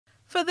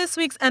For this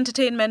week's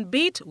entertainment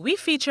beat, we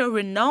feature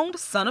renowned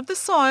son of the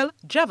soil,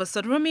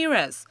 Jeverson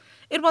Ramirez.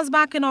 It was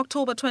back in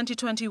October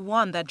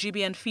 2021 that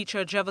GBN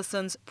featured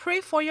Jeverson's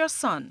Pray for Your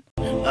Son.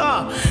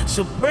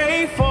 So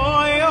pray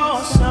for your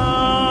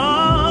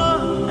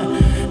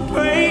son,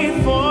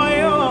 pray for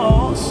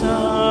your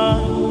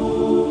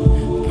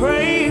son,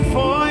 pray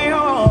for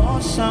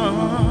your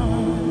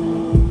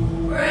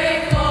son,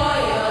 pray for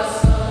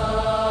your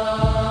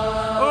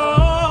son.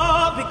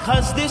 Oh,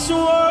 because this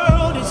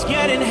world is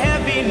getting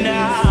heavy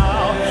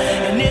now,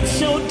 and it's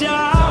so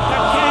dark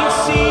I can't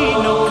see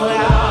no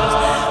clouds.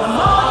 I'm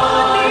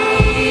on my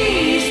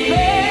knees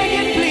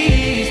begging,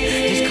 please,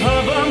 just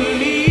cover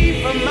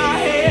me from my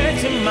head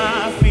to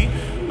my feet.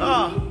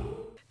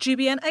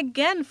 GBN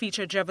again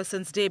featured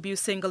Jeverson's debut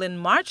single in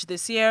March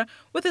this year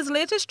with his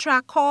latest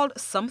track called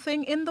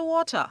Something in the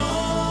Water. Don't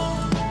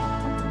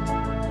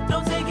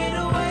take it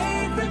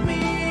away from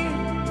me.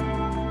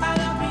 I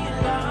love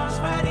being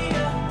lost right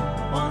here.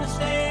 Wanna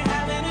stay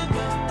having a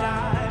good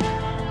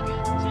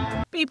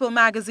time. People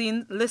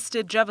magazine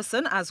listed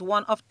Jeverson as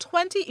one of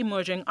 20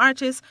 emerging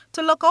artists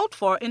to look out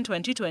for in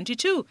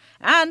 2022.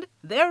 And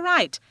they're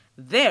right.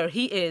 There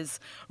he is.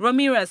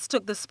 Ramirez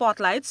took the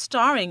spotlight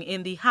starring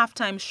in the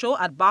halftime show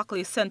at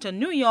Barclays Center,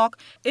 New York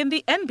in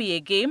the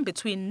NBA game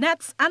between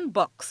Nets and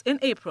Bucks in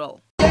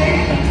April.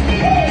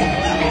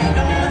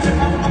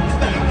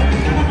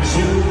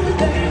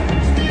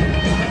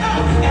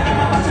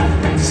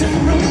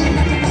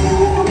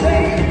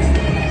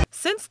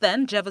 Since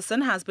then,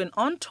 Jeverson has been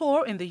on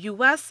tour in the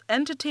U.S.,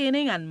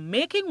 entertaining and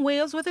making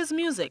waves with his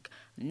music.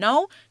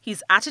 Now,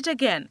 he's at it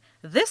again,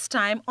 this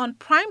time on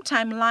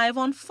Primetime Live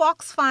on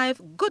Fox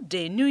 5 Good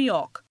Day, New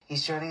York.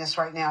 He's joining us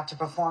right now to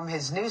perform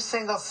his new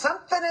single,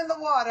 Something in the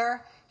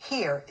Water.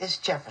 Here is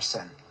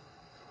Jeverson.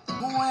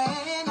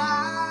 When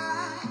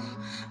I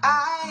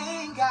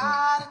ain't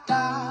got a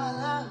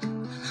dollar,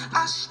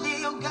 I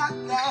still got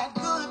that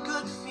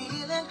good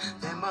feeling.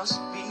 There must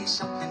be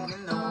something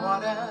in the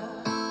water.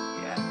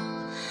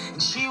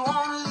 And she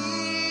won't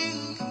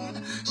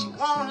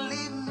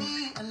leave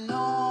me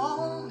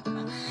alone.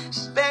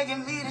 She's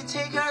begging me to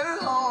take her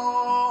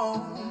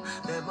home.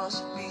 There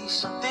must be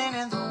something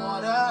in the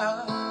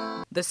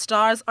water. The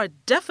stars are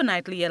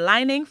definitely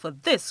aligning for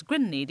this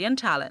Grenadian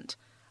talent.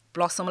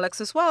 Blossom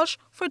Alexis Welsh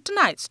for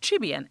tonight's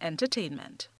GBN Entertainment.